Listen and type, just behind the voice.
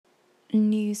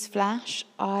Newsflash,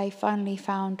 I finally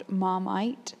found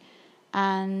Marmite,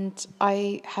 and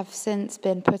I have since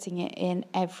been putting it in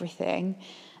everything.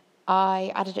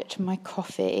 I added it to my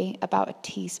coffee, about a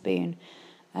teaspoon.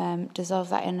 Dissolve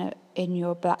that in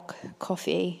your black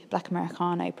coffee, black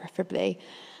Americano preferably,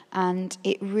 and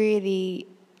it really,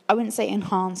 I wouldn't say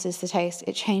enhances the taste,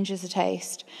 it changes the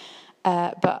taste,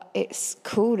 but it's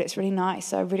cool, it's really nice,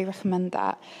 so I really recommend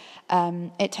that.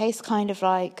 It tastes kind of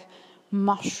like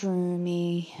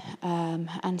mushroomy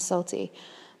and salty,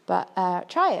 but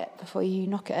try it before you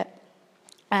knock it.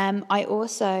 I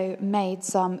also made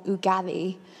some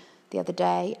ugali the other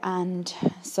day, and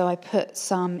so I put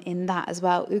some in that as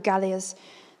well. Ugali is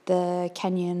the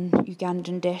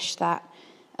Ugandan dish that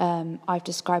I've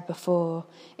described before.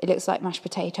 It looks like mashed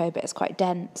potato, but it's quite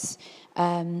dense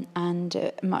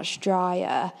and much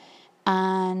drier.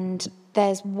 And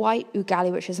there's white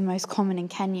ugali, which is the most common in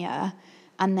Kenya,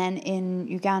 and then in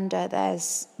Uganda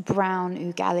there's brown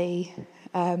ugali.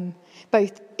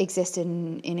 Both exist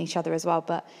in each other as well,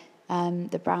 but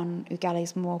the brown ugali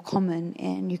is more common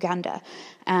in Uganda,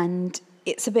 and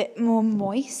it's a bit more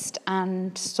moist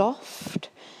and soft.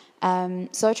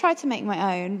 So I tried to make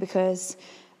my own because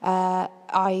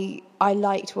I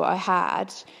liked what I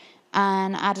had,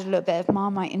 and added a little bit of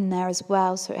Marmite in there as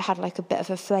well, so it had like a bit of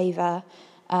a flavour.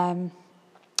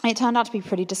 It turned out to be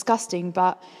pretty disgusting,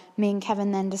 but me and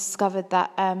Kevin then discovered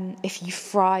that if you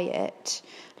fry it,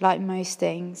 like most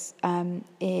things,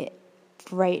 it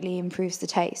greatly improves the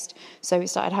taste. So we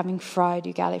started having fried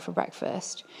ugali for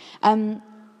breakfast.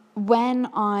 When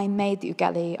I made the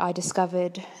ugali, I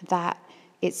discovered that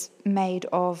it's made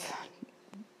of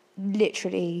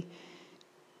literally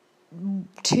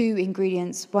 2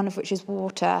 ingredients, one of which is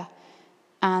water,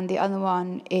 and the other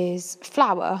one is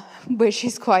flour, which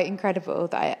is quite incredible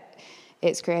that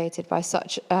it's created by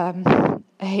such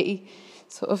a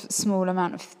sort of small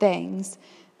amount of things.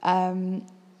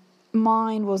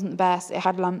 Mine wasn't the best. It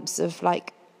had lumps of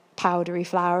like powdery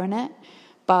flour in it,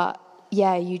 but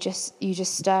yeah, you just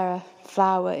stir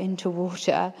flour into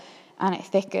water, and it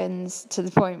thickens to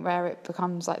the point where it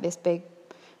becomes like this big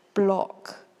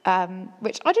block,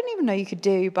 which I didn't even know you could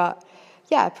do, but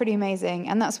yeah, pretty amazing.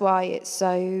 And that's why it's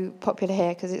so popular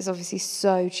here, because it's obviously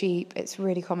so cheap. It's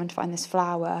really common to find this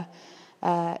flour.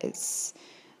 It's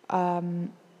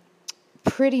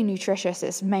pretty nutritious.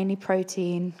 It's mainly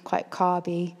protein, quite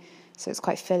carby, so it's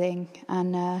quite filling,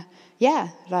 and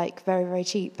like very, very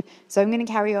cheap. So I'm going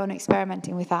to carry on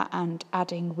experimenting with that and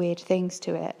adding weird things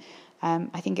to it.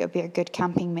 I think it would be a good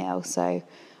camping meal, so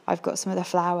I've got some of the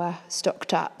flour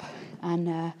stocked up,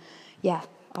 and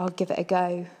I'll give it a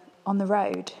go on the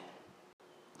road.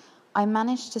 I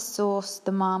managed to source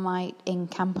the Marmite in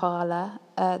Kampala,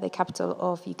 the capital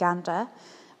of Uganda,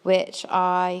 which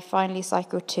I finally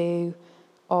cycled to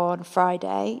on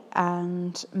Friday,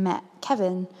 and met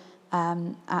Kevin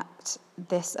at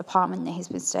this apartment that he's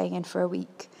been staying in for a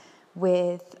week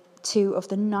with 2 of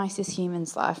the nicest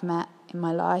humans that I've met in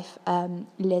my life,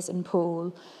 Liz and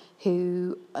Paul,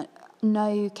 who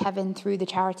know Kevin through the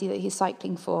charity that he's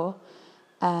cycling for,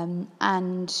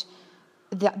 and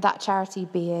that charity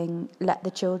being Let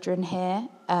the Children Hear,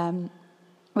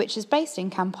 which is based in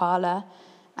Kampala.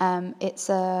 It's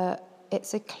a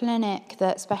clinic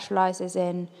that specialises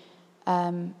in,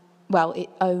 it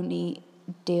only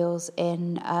deals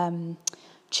in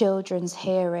children's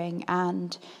hearing,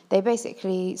 and they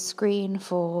basically screen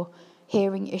for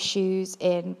hearing issues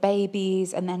in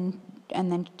babies and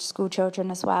then school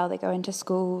children as well. They go into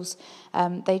schools.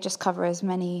 They just cover as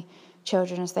many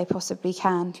children as they possibly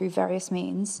can through various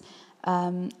means,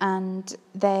 and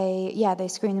they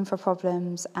screen them for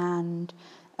problems and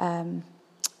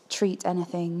treat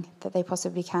anything that they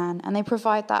possibly can, and they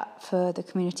provide that for the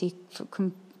community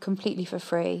completely for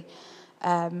free,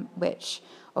 which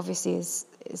obviously is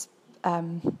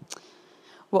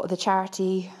what the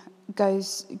charity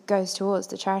goes towards.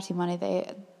 The charity money,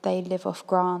 they live off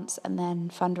grants and then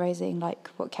fundraising, like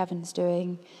what Kevin's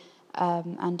doing,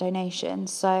 and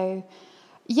donations. So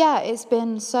yeah, it's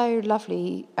been so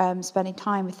lovely spending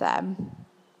time with them.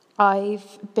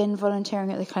 I've been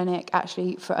volunteering at the clinic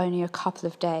actually for only a couple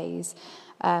of days,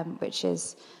 which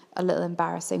is a little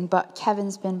embarrassing, but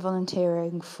Kevin's been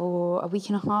volunteering for a week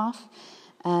and a half,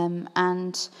 and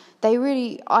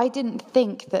I didn't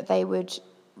think that they would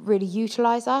really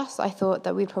utilise us. I thought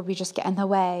that we'd probably just get in the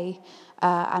way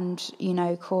and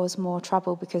cause more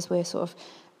trouble, because we're sort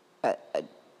of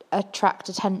attract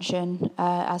attention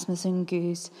as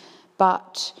Mzungus,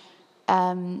 but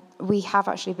we have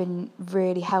actually been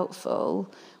really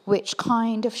helpful, which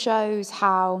kind of shows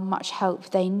how much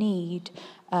help they need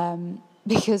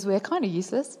because we're kind of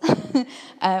useless.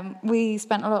 We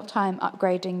spent a lot of time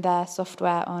upgrading their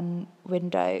software on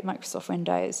Microsoft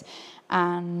Windows,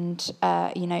 and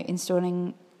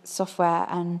installing software.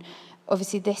 And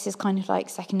obviously this is kind of like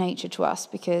second nature to us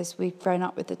because we've grown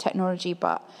up with the technology,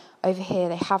 but over here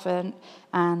they haven't,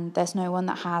 and there's no one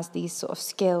that has these sort of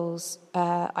skills,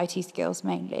 IT skills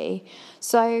mainly.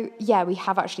 So yeah, we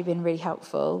have actually been really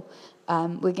helpful.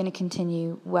 We're going to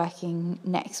continue working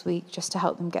next week just to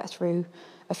help them get through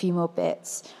a few more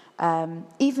bits.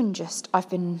 I've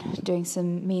been doing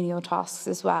some menial tasks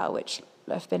as well, which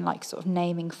have been like sort of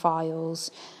naming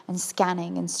files and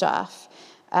scanning and stuff.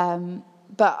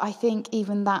 But I think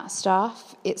even that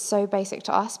stuff, it's so basic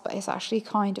to us, but it's actually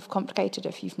kind of complicated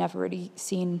if you've never really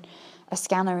seen a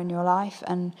scanner in your life.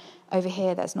 And over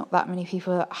here, there's not that many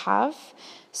people that have.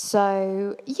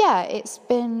 So yeah, it's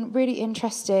been really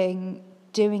interesting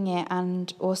doing it,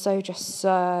 and also just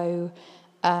so,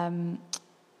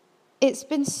 it's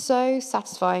been so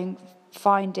satisfying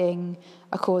finding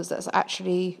a cause that's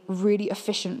actually really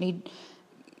efficiently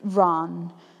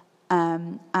run,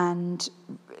 and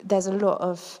there's a lot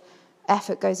of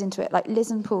effort goes into it. Like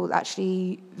Liz and Paul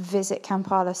actually visit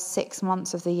Kampala 6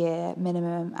 months of the year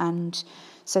minimum, and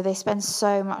so they spend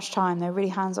so much time. They're really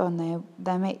hands-on.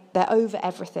 They're over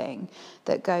everything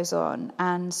that goes on,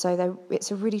 and so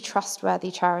it's a really trustworthy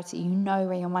charity. You know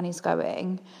where your money's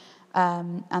going,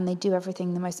 and they do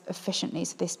everything the most efficiently.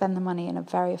 So they spend the money in a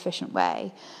very efficient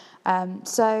way.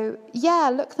 So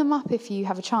yeah, look them up if you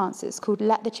have a chance. It's called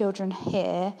Let the Children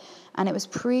Hear, and it was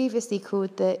previously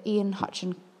called the Ian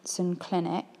Hutchinson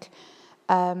Clinic,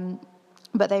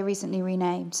 but they recently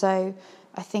renamed. So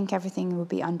I think everything will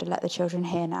be under Let the Children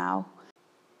Hear now.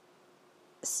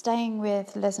 Staying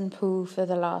with Liz and Paul for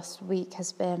the last week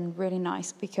has been really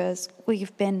nice because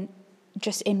we've been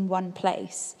just in one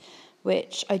place,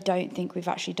 which I don't think we've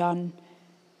actually done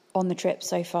on the trip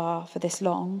so far for this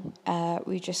long.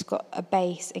 We just got a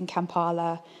base in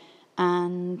Kampala,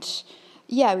 and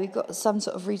yeah, we've got some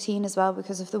sort of routine as well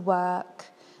because of the work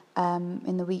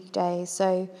in the weekdays.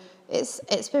 So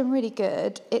it's been really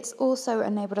good. It's also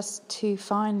enabled us to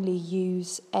finally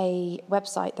use a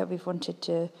website that we've wanted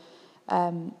to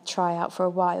try out for a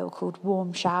while called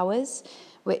Warm Showers,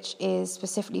 which is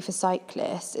specifically for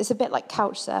cyclists. It's a bit like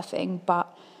couch surfing, but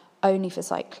only for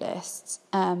cyclists.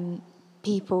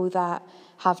 People that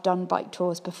have done bike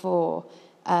tours before,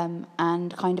 and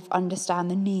kind of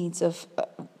understand the needs of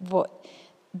what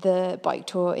the bike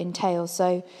tour entails.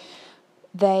 So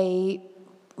it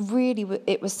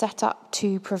was set up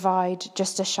to provide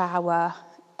just a shower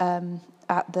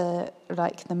at the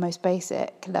most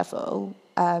basic level,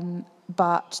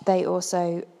 but they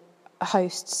also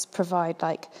hosts provide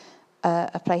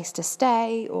a place to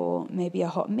stay, or maybe a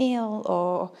hot meal,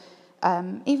 or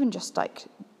even just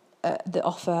the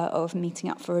offer of meeting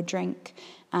up for a drink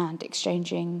and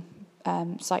exchanging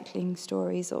cycling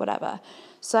stories or whatever.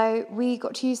 So we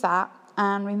got to use that,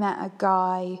 and we met a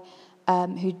guy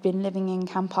who'd been living in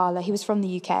Kampala. He was from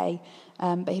the UK,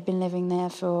 but he'd been living there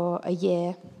for a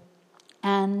year,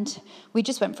 and we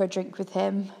just went for a drink with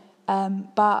him.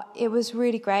 But it was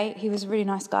really great. He was a really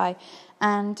nice guy,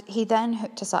 and he then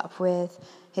hooked us up with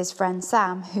his friend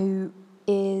Sam, who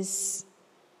is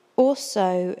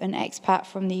also an expat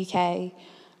from the UK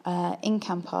in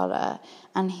Kampala,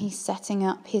 and he's setting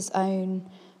up his own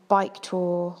bike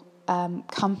tour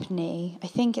company. I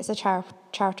think it's a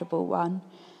charitable one,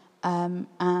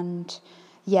 and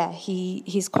yeah,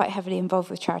 he's quite heavily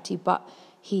involved with charity, but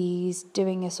he's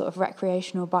doing a sort of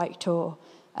recreational bike tour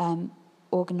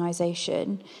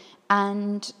organisation.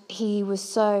 And he was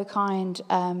so kind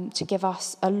to give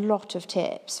us a lot of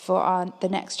tips for the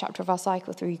next chapter of our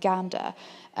cycle through Uganda.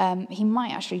 He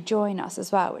might actually join us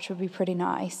as well, which would be pretty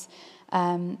nice,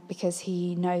 because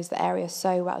he knows the area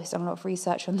so well. He's done a lot of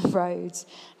research on the roads.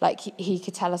 He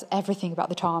could tell us everything about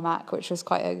the tarmac, which was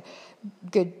quite a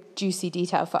good, juicy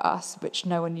detail for us, which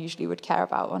no one usually would care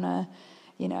about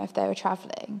if they were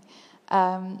travelling.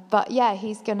 But yeah,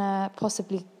 he's going to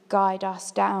possibly guide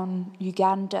us down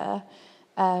Uganda,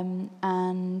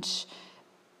 and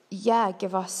yeah,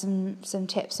 give us some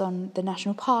tips on the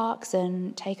national parks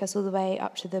and take us all the way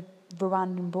up to the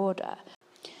Rwandan border.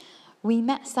 We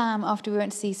met Sam after we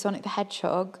went to see Sonic the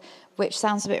Hedgehog, which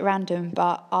sounds a bit random,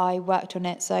 but I worked on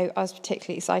it, so I was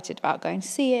particularly excited about going to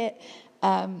see it,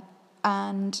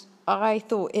 and I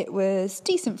thought it was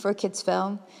decent for a kids'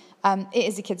 film. It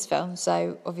is a kids' film,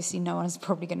 so obviously no one's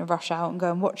probably going to rush out and go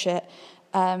and watch it.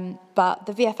 But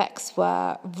the VFX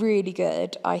were really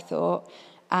good, I thought,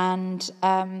 and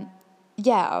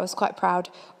yeah, I was quite proud,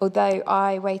 although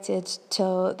I waited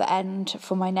till the end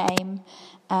for my name,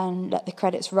 and let the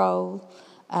credits roll.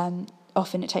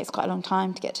 Often it takes quite a long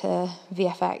time to get to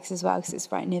VFX as well because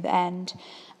it's right near the end.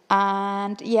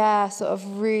 And yeah, sort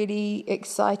of really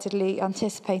excitedly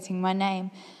anticipating my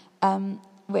name,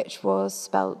 which was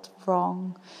spelt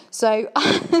wrong. So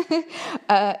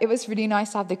it was really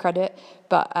nice to have the credit,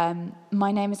 but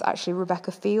my name is actually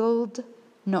Rebecca Field,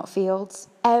 not Fields.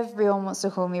 Everyone wants to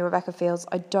call me Rebecca Fields.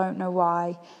 I don't know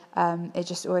why. It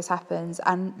just always happens.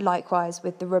 And likewise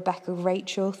with the Rebecca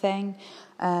Rachel thing.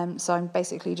 So I'm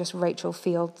basically just Rachel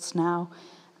Fields now.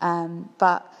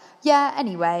 But yeah,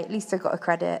 anyway, at least I got a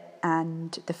credit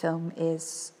and the film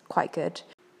is quite good.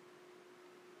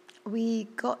 We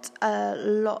got a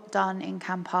lot done in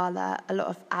Kampala, a lot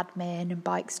of admin and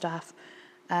bike stuff.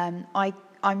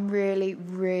 I'm really,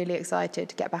 really excited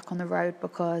to get back on the road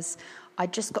because I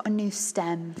just got a new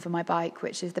stem for my bike,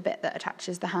 which is the bit that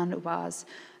attaches the handlebars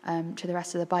to the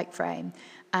rest of the bike frame.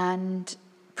 And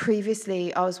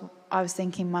previously, I was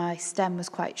thinking my stem was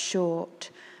quite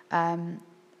short.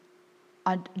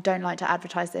 I don't like to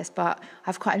advertise this, but I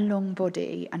have quite a long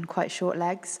body and quite short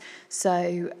legs.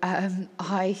 So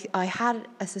I had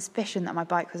a suspicion that my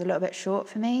bike was a little bit short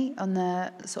for me on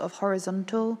the sort of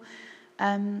horizontal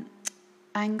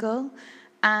angle.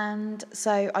 And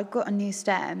so I got a new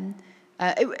stem.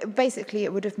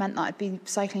 It would have meant that I'd be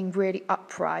cycling really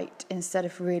upright instead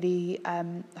of really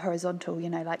horizontal,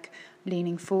 like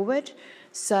leaning forward.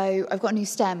 So I've got a new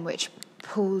stem which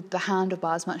pulled the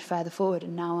handlebars much further forward,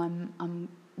 and now I'm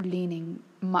leaning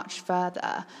much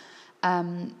further,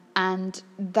 and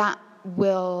that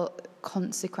will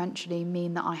consequentially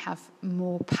mean that I have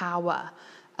more power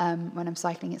when I'm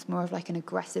cycling. It's more of like an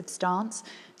aggressive stance.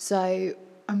 So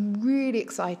I'm really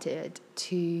excited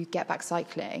to get back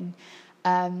cycling.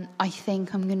 I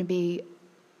think I'm going to be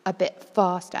a bit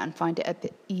faster and find it a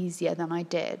bit easier than I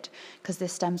did because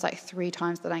this stem's like 3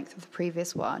 times the length of the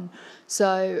previous one.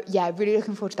 So yeah, really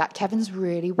looking forward to that. Kevin's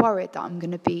really worried that I'm going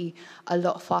to be a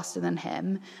lot faster than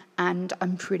him, and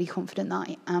I'm pretty confident that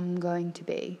I am going to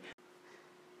be.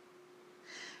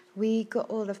 We got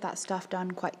all of that stuff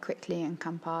done quite quickly in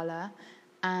Kampala,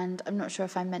 and I'm not sure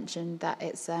if I mentioned that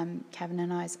it's Kevin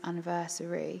and I's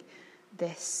anniversary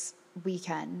this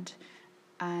weekend.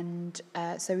 And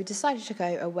so we decided to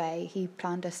go away. He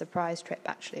planned a surprise trip,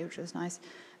 actually, which was nice.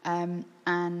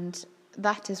 And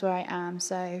that is where I am.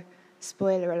 So,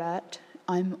 spoiler alert,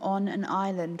 I'm on an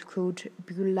island called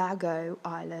Bulago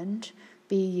Island,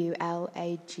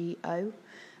 Bulago.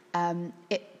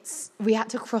 We had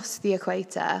to cross the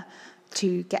equator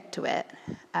to get to it.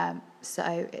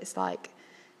 So it's like,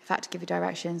 if I had to give you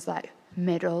directions, like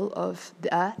middle of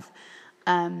the earth.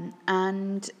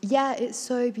 And yeah, it's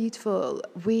so beautiful.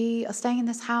 We are staying in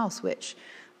this house, which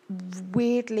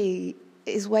weirdly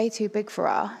is way too big for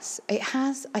us. I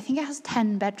think it has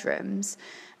 10 bedrooms,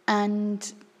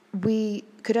 and we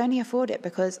could only afford it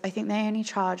because I think they only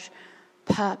charge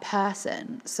per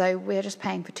person. So we're just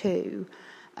paying for 2,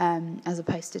 as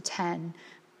opposed to 10.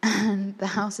 And the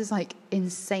house is like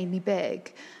insanely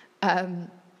big.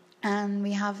 And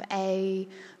we have a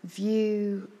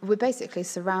view. We're basically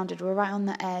surrounded. We're right on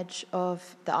the edge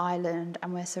of the island,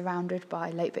 and we're surrounded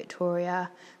by Lake Victoria,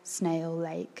 Snail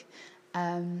Lake,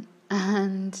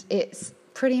 and it's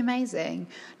pretty amazing.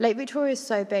 Lake Victoria is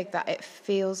so big that it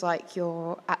feels like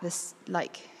you're at this,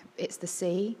 like it's the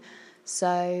sea.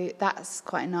 So that's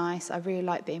quite nice. I really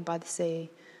like being by the sea.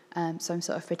 So I'm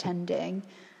sort of pretending.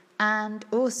 And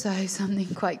also something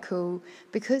quite cool,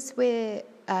 because we're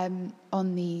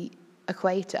on the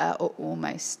equator, or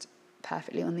almost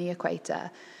perfectly on the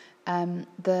equator,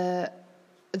 the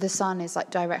sun is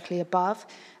like directly above,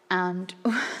 and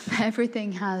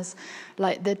everything has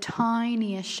like the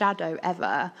tiniest shadow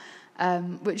ever,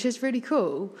 which is really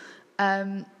cool.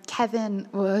 Kevin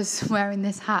was wearing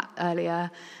this hat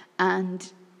earlier,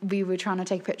 and we were trying to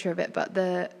take a picture of it, but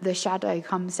the shadow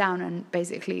comes down, and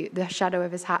basically the shadow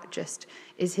of his hat just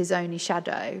is his only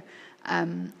shadow.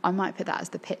 I might put that as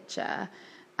the picture.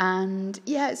 And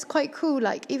yeah, it's quite cool.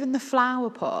 Like even the flower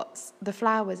pots, the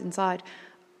flowers inside,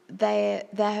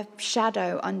 their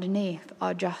shadow underneath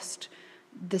are just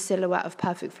the silhouette of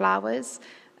perfect flowers.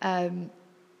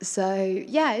 So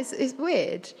yeah, it's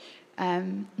weird.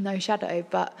 No shadow,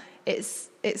 but it's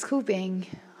cool being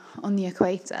on the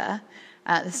equator.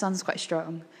 The sun's quite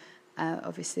strong,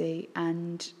 obviously.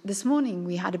 And this morning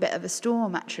we had a bit of a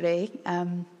storm, actually.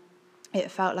 It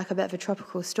felt like a bit of a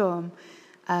tropical storm.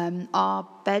 Our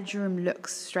bedroom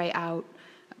looks straight out,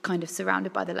 kind of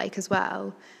surrounded by the lake as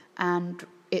well. And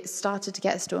it started to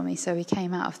get stormy, so we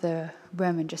came out of the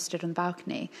room and just stood on the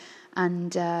balcony.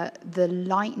 And the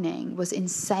lightning was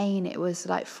insane. It was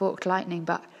like forked lightning,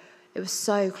 but it was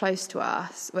so close to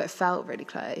us, well, it felt really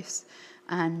close,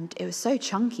 and it was so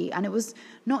chunky, and it was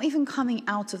not even coming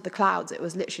out of the clouds, it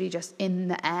was literally just in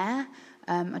the air.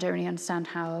 I don't really understand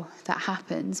how that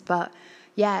happens, but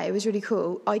yeah, it was really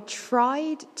cool. I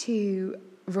tried to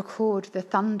record the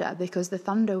thunder because the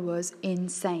thunder was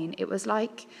insane. It was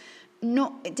like,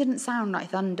 it didn't sound like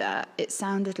thunder, it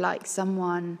sounded like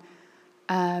someone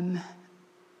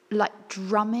like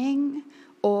drumming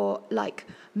or like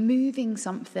moving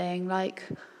something, like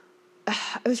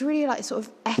it was really like sort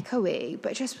of echoey,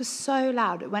 but it just was so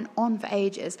loud. It went on for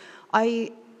ages.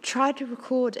 I tried to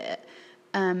record it,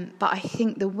 but I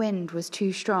think the wind was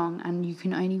too strong and you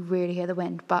can only really hear the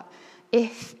wind. But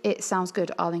if it sounds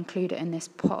good, I'll include it in this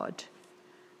pod.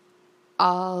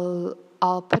 I'll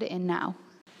put it in now.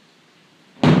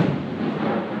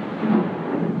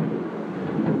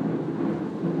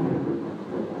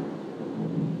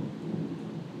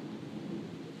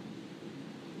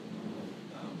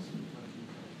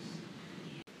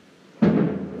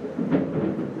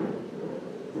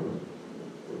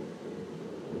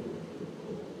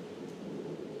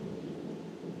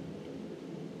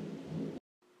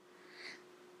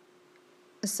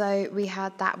 So we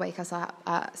had that wake us up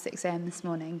at 6 a.m. this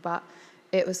morning, but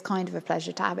it was kind of a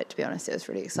pleasure to have it, to be honest. It was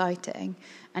really exciting.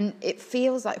 And it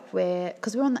feels like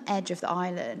because we're on the edge of the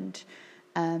island,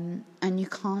 and you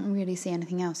can't really see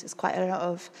anything else. It's quite a lot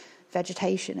of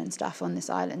vegetation and stuff on this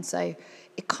island, so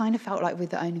it kind of felt like we're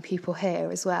the only people here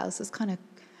as well. So it's kind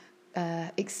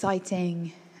of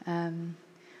exciting, and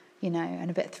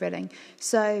a bit thrilling.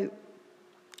 So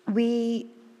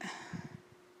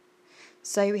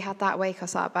we had that wake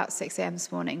us up about 6 a.m.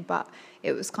 this morning, but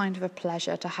it was kind of a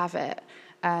pleasure to have it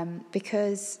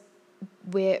because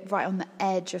we're right on the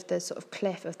edge of the sort of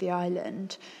cliff of the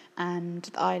island, and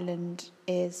the island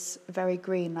is very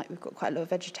green, like we've got quite a lot of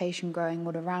vegetation growing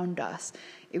all around us.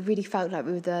 It really felt like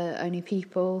we were the only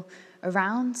people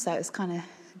around, so it was kind of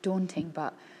daunting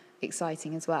but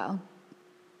exciting as well.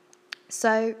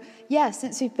 So, yeah,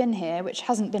 since we've been here, which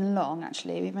hasn't been long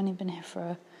actually, we've only been here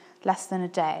for less than a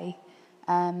day,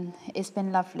 it's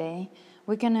been lovely.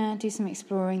 We're going to do some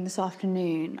exploring this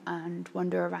afternoon and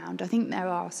wander around. I think there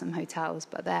are some hotels,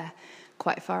 but they're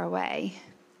quite far away.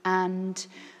 And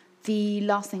the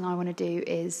last thing I want to do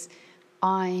is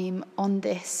I'm on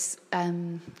this,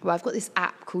 I've got this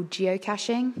app called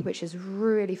geocaching, which is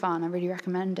really fun. I really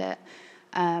recommend it.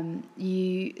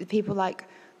 People like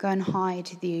go and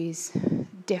hide these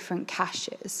different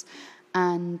caches,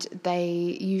 and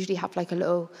they usually have like a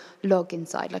little log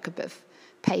inside, like a bit of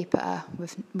paper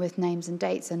with names and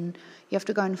dates, and you have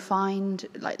to go and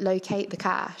locate the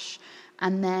cache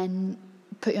and then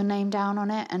put your name down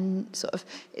on it, and sort of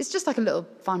it's just like a little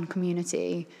fun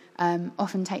community.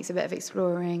 Often takes a bit of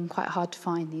exploring, quite hard to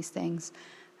find these things,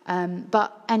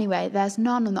 but anyway, there's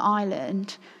none on the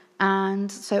island,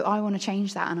 and so I want to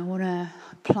change that, and I want to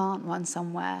plant one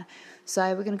somewhere. So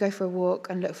we're going to go for a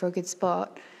walk and look for a good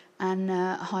spot and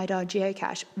hide our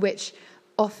geocache, which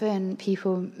often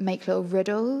people make little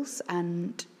riddles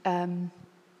and,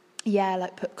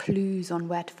 put clues on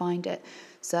where to find it.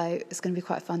 So it's going to be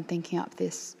quite fun thinking up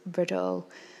this riddle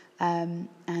and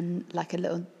like a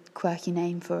little quirky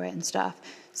name for it and stuff.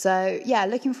 So, yeah,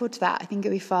 looking forward to that. I think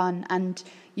it'll be fun. And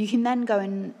you can then go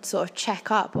and sort of check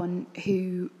up on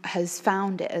who has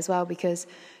found it as well, because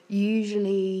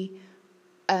usually,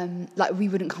 we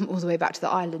wouldn't come all the way back to the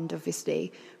island,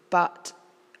 obviously, but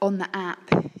on the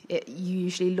app, you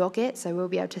usually log it, so we'll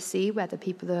be able to see whether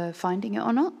people are finding it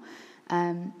or not.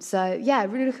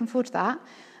 Really looking forward to that.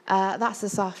 That's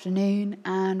this afternoon,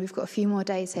 and we've got a few more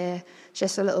days here,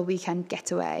 just a little weekend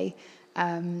getaway.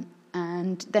 And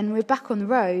then we're back on the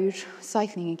road,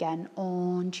 cycling again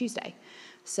on Tuesday.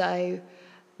 So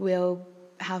we'll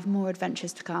have more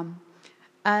adventures to come.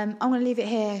 I'm going to leave it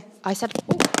here. I said...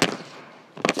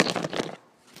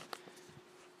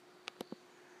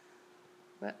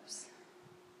 Whoops.